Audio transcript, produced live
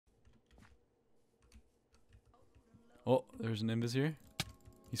Oh, there's an invis here.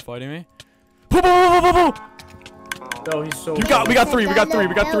 He's fighting me. No, he's so. We got three.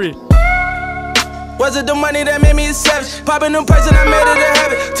 Was it the money that made me a savage? Popping them prices, I made it a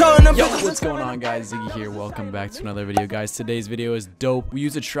habit. Told them. Yo, what's going on, guys? Ziggy here. Welcome back to another video, guys. Today's video is dope. We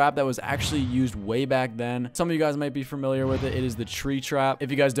use a trap that was actually used way back then. Some of you guys might be familiar with it. It is the tree trap.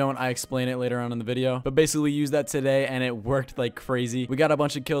 If you guys don't, I explain it later on in the video. But basically, we used that today, and it worked like crazy. We got a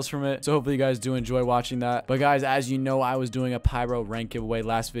bunch of kills from it, so hopefully you guys do enjoy watching that. But guys, as you know, I was doing a pyro rank giveaway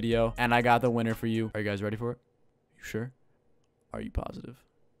last video, and I got the winner for you. Are you guys ready for it? You sure? Are you positive?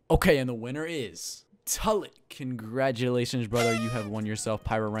 Okay, and the winner is Tullet. Congratulations, brother. You have won yourself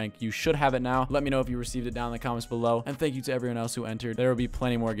pyro rank. You should have it now. Let me know if you received it down in the comments below. And thank you to everyone else who entered. There will be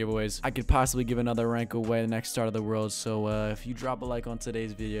plenty more giveaways. I could possibly give another rank away the next start of the world. So if you drop a like on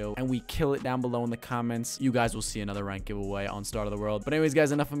today's video and we kill it down below in the comments, you guys will see another rank giveaway on start of the world. But anyways,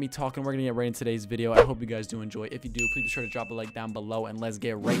 guys, enough of me talking. We're gonna get right into today's video. I hope you guys do enjoy. If you do, please be sure to drop a like down below and let's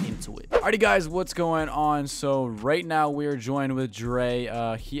get right into it. Alrighty, guys, what's going on? So right now we're joined with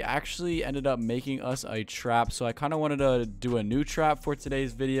Dre. He actually ended up making us a trap. So I kind of wanted to do a new trap for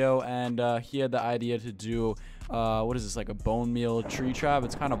today's video, and he had the idea to do what is this, like a bone meal tree trap?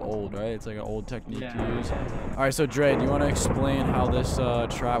 It's kind of old, right? It's like an old technique to use. All right, so Dre, do you want to explain how this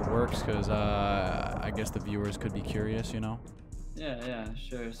trap works? Because I guess the viewers could be curious, you know? Yeah,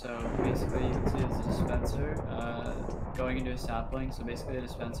 sure. So basically, you can see it's a dispenser going into a sapling. So basically, the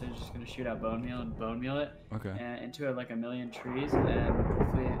dispenser is just going to shoot out bone meal and bone meal it into like a million trees, and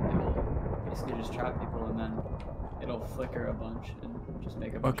hopefully it will basically just trap people, and then it'll flicker a bunch and just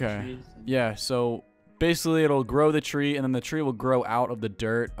make a bunch of trees. Yeah, so basically it'll grow the tree, and then the tree will grow out of the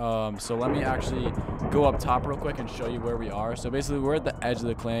dirt. So let me actually go up top real quick and show you where we are. So basically we're at the edge of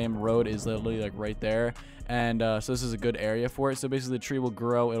the claim. Road is literally like right there, and so this is a good area for it. So basically the tree will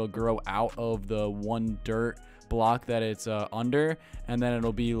grow. It'll grow out of the one dirt block that it's under, and then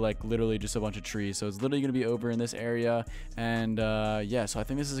it'll be like literally just a bunch of trees. So it's literally gonna be over in this area, and yeah, so I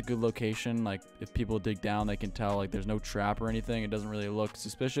think this is a good location. Like if people dig down, they can tell like there's no trap or anything. It doesn't really look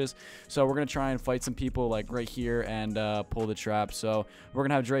suspicious. So we're gonna try and fight some people like right here and pull the trap. So we're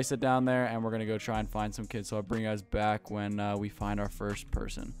gonna have Dre sit down there, and we're gonna go try and find some kids. So I'll bring you guys back when we find our first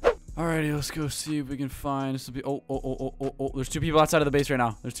person. Alrighty, let's go see if we can find this will be oh, there's two people outside of the base right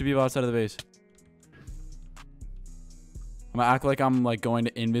now. There's two people outside of the base. I'm gonna act like I'm like going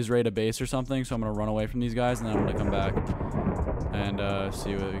to invis raid a base or something, so I'm gonna run away from these guys, and then I'm gonna come back and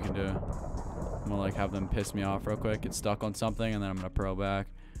see what we can do. I'm gonna like have them piss me off real quick, get stuck on something, and then I'm gonna pro back,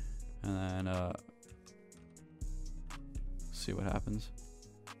 and then see what happens.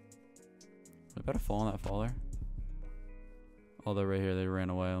 I better fall on that faller. Oh, they're right here. They ran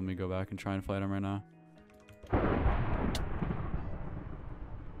away. Let me go back and try and fight them right now.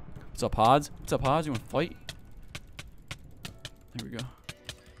 What's up, Pods? What's up, Pods? You wanna fight? There we go.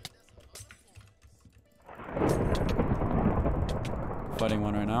 Fighting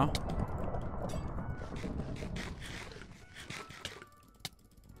one right now.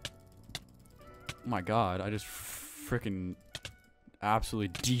 Oh my god, I just freaking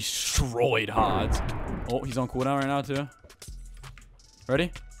absolutely destroyed Hods. Oh, he's on cooldown right now too.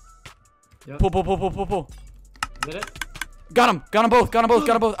 Ready? Yep. Pull. Is that it? Got him both. I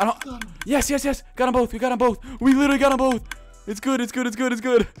don't. Yes. Got them both. We got them both. We literally got them both. It's good.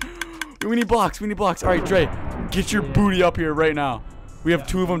 We need blocks. All right, Dre, get your booty up here right now. We have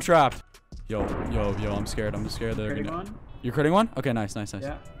two of them trapped. Yo, I'm scared. I'm just scared they're gonna. You're critting one? Okay, nice.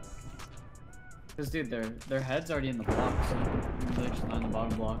 Yeah. Cause dude, their head's already in the block, so they're just not in the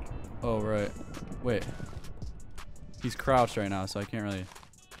bottom block. Oh right. Wait. He's crouched right now, so I can't really.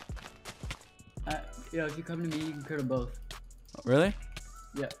 If you come to me, you can crit them both. Really?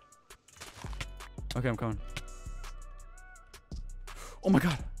 Yeah. Okay, I'm coming. Oh my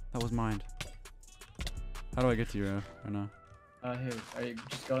god, that was mined. How do I get to you right now? Here, are you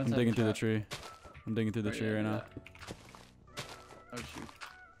just going? I'm digging through the tree. I'm digging through the tree right now. Oh shoot.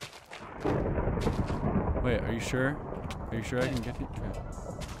 Wait, are you sure? Are you sure I can get you? Okay.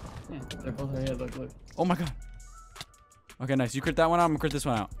 Yeah, they're both right here. Look. Oh my god. Okay, nice. You crit that one out, I'm gonna crit this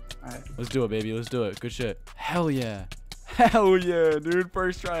one out. Alright. Let's do it, baby. Let's do it. Good shit. Hell yeah. Hell yeah, dude.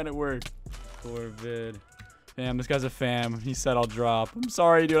 First try and it worked. Poor vid. Fam, this guy's a fam. He said I'll drop. I'm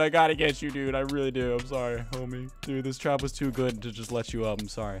sorry, dude. I gotta get you, dude. I really do. I'm sorry, homie. Dude, this trap was too good to just let you up. I'm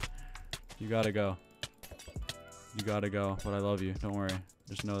sorry. You gotta go. But I love you. Don't worry.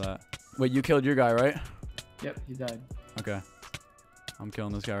 Just know that. Wait, you killed your guy, right? Yep, he died. Okay. I'm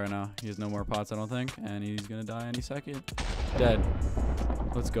killing this guy right now. He has no more pots, I don't think. And he's gonna die any second. Dead.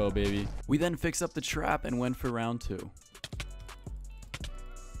 Let's go, baby. We then fixed up the trap and went for round 2.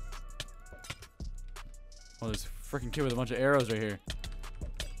 Oh, there's freaking kid with a bunch of arrows right here.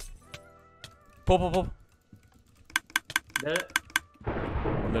 Pull, pull, pull. Did it?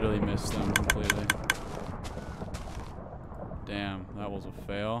 Literally missed them completely. Damn, that was a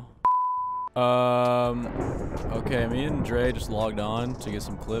fail. Okay, me and Dre just logged on to get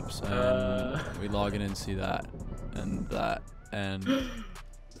some clips, and we log in and see that, and that, and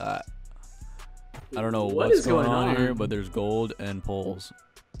that. I don't know what's going on here, but there's gold and poles,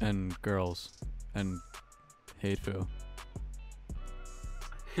 and girls, and hateful.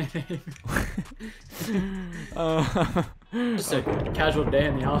 Just a casual day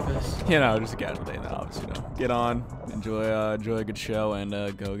in the office. You know, just a casual day in the office, you know. Get on, enjoy a good show, and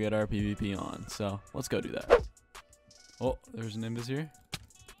go get our PvP on. So, let's go do that. Oh, there's an Invis here.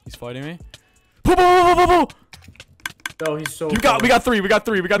 He's fighting me. Oh, he's so we got three.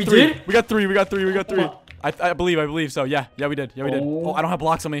 Did? I believe so. Yeah, we did. Oh, I don't have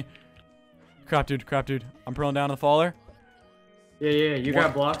blocks on me. Crap, dude. I'm pearling down to the faller. Yeah, you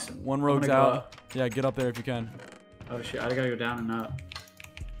got blocks. One rogue's out. Yeah, get up there if you can. Oh shit, I gotta go down and up.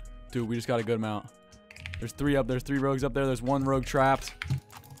 Dude, we just got a good amount. There's three up. There's 3 rogues up there. There's 1 rogue trapped.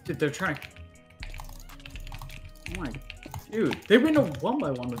 Dude, they're trying. Oh my, dude, they win a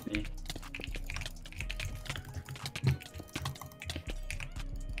 1-by-1 with me.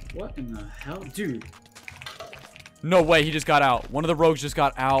 What in the hell, dude? No way, he just got out. One of the rogues just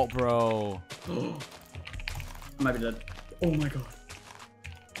got out, bro. I might be dead. Oh my god.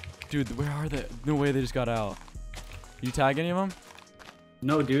 Dude, where are they? No way, they just got out. You tag any of them?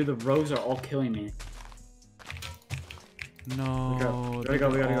 No, dude, the rogues are all killing me. No, we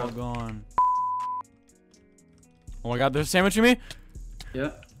gotta go. Gone. Oh my god, they're sandwiching me?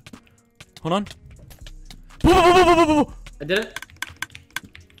 Yeah. Hold on. I did it.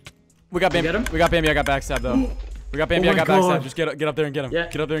 We got Bambi. Him? We got Bambi. I got backstab though. We got Bambi. I got backstab. Just get up there and get him. Yeah.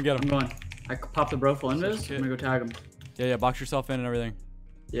 Get up there and get him. I'm going. I popped the bro full invis. I'm gonna go tag him. Yeah. Box yourself in and everything.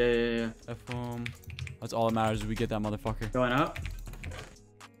 Yeah. F That's all that matters is we get that motherfucker. Going up.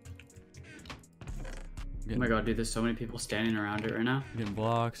 Oh my god, dude, there's so many people standing around it right now. Getting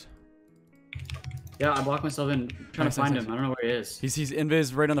blocks. Yeah, I blocked myself in trying to find him. I don't know where he is. He's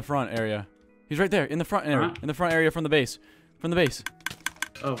invis right on the front area. He's right there in the front area. In the front area from the base. From the base.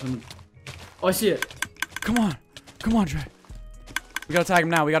 Oh, I see it. Come on, Dre. We gotta tag him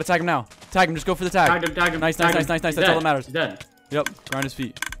now. Tag him. Just go for the tag. Tag him. Nice. That's all that matters. He's dead. Yep. Grind his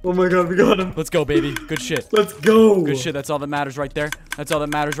feet. Oh my god, we got him. Let's go, baby. Good shit. Let's go. Good shit. That's all that matters right there.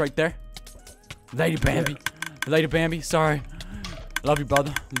 Lady Bambi. Lady Bambi. Sorry. Love you,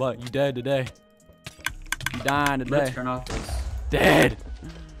 brother. But you dead today. You dying today. Let's turn off this. Dead.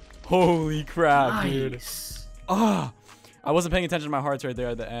 Holy crap, Nice. dude. Ah. I wasn't paying attention to my hearts right there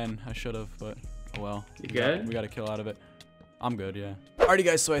at the end. I should have, but oh well. You good? We got a kill out of it. I'm good, yeah. Alrighty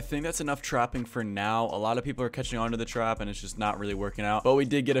guys, so I think that's enough trapping for now. A lot of people are catching on to the trap and it's just not really working out. But we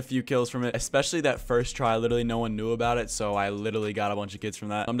did get a few kills from it, especially that first try. Literally no one knew about it, so I literally got a bunch of kills from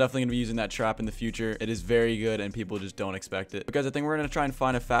that. I'm definitely gonna be using that trap in the future. It is very good and people just don't expect it. Because I think we're gonna try and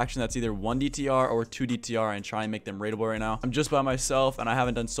find a faction that's either 1 DTR or 2 DTR and try and make them raidable right now. I'm just by myself and I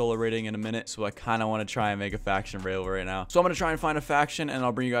haven't done solo raiding in a minute, so I kind of want to try and make a faction raidable right now. So I'm gonna try and find a faction and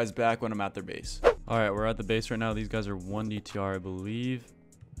I'll bring you guys back when I'm at their base. Alright, we're at the base right now. These guys are 1 DTR, I believe.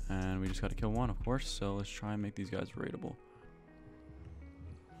 And we just got to kill one, of course. So let's try and make these guys raidable.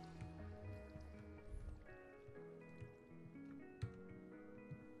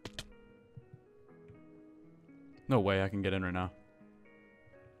 No way I can get in right now.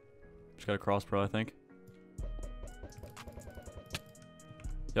 Just got to cross pro, I think.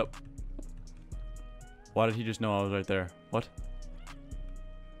 Yep. Why did he just know I was right there? What?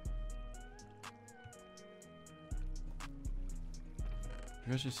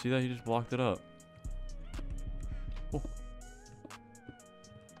 You guys just see that? He just blocked it up. Oh.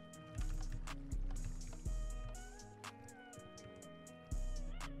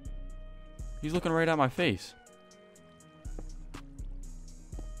 He's looking right at my face.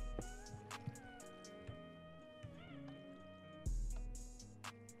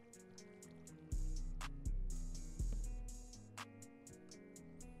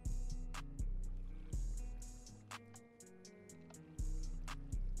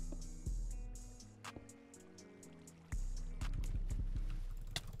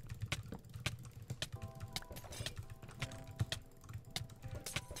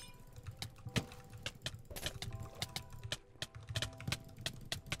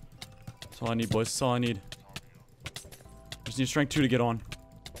 That's all I need, boys. That's all I need. Just need strength 2 to get on.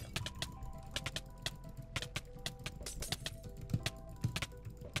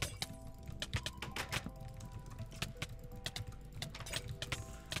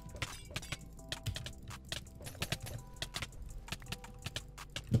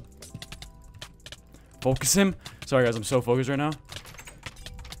 Focus him. Sorry, guys. I'm so focused right now.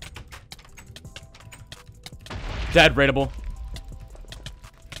 Dead. Raidable.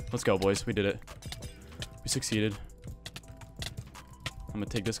 Let's go, boys. We did it. We succeeded. I'm gonna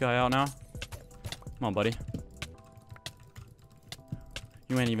take this guy out now. Come on, buddy.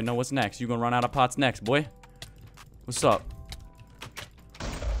 You ain't even know what's next. You gonna run out of pots next, boy. What's up?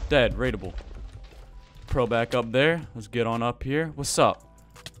 Dead. Raidable. Pro back up there. Let's get on up here. What's up?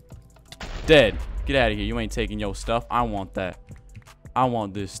 Dead. Get out of here. You ain't taking your stuff. I want that. I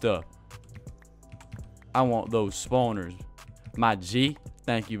want this stuff. I want those spawners. My G,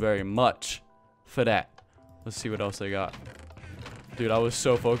 thank you very much for that. Let's see what else they got. Dude, I was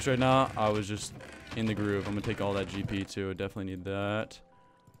so focused right now. I was just in the groove. I'm gonna take all that GP too. Definitely need that.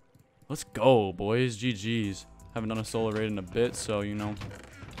 Let's go, boys. GG's. Haven't done a solo raid in a bit, so you know,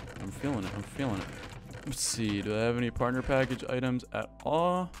 I'm feeling it. I'm feeling it. Let's see. Do I have any partner package items at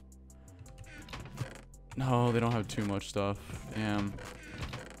all? No, they don't have too much stuff. Damn.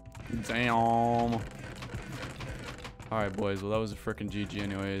 Damn. Alright, boys. Well, that was a freaking GG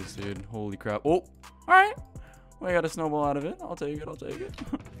anyways, dude. Holy crap. Oh! Alright. Well, I got a snowball out of it. I'll take it. I'll take it.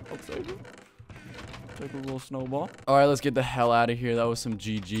 I'll take it. Take a little snowball. Alright, let's get the hell out of here. That was some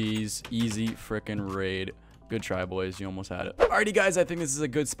GG's. Easy freaking raid. Good try, boys. You almost had it. Alrighty, guys. I think this is a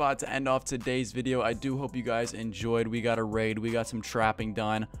good spot to end off today's video. I do hope you guys enjoyed. We got a raid. We got some trapping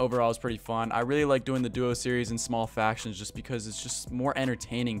done. Overall, it was pretty fun. I really like doing the duo series in small factions just because it's just more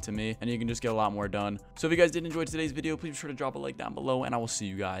entertaining to me, and you can just get a lot more done. So if you guys did enjoy today's video, please be sure to drop a like down below, and I will see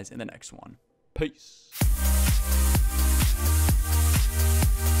you guys in the next one. Peace.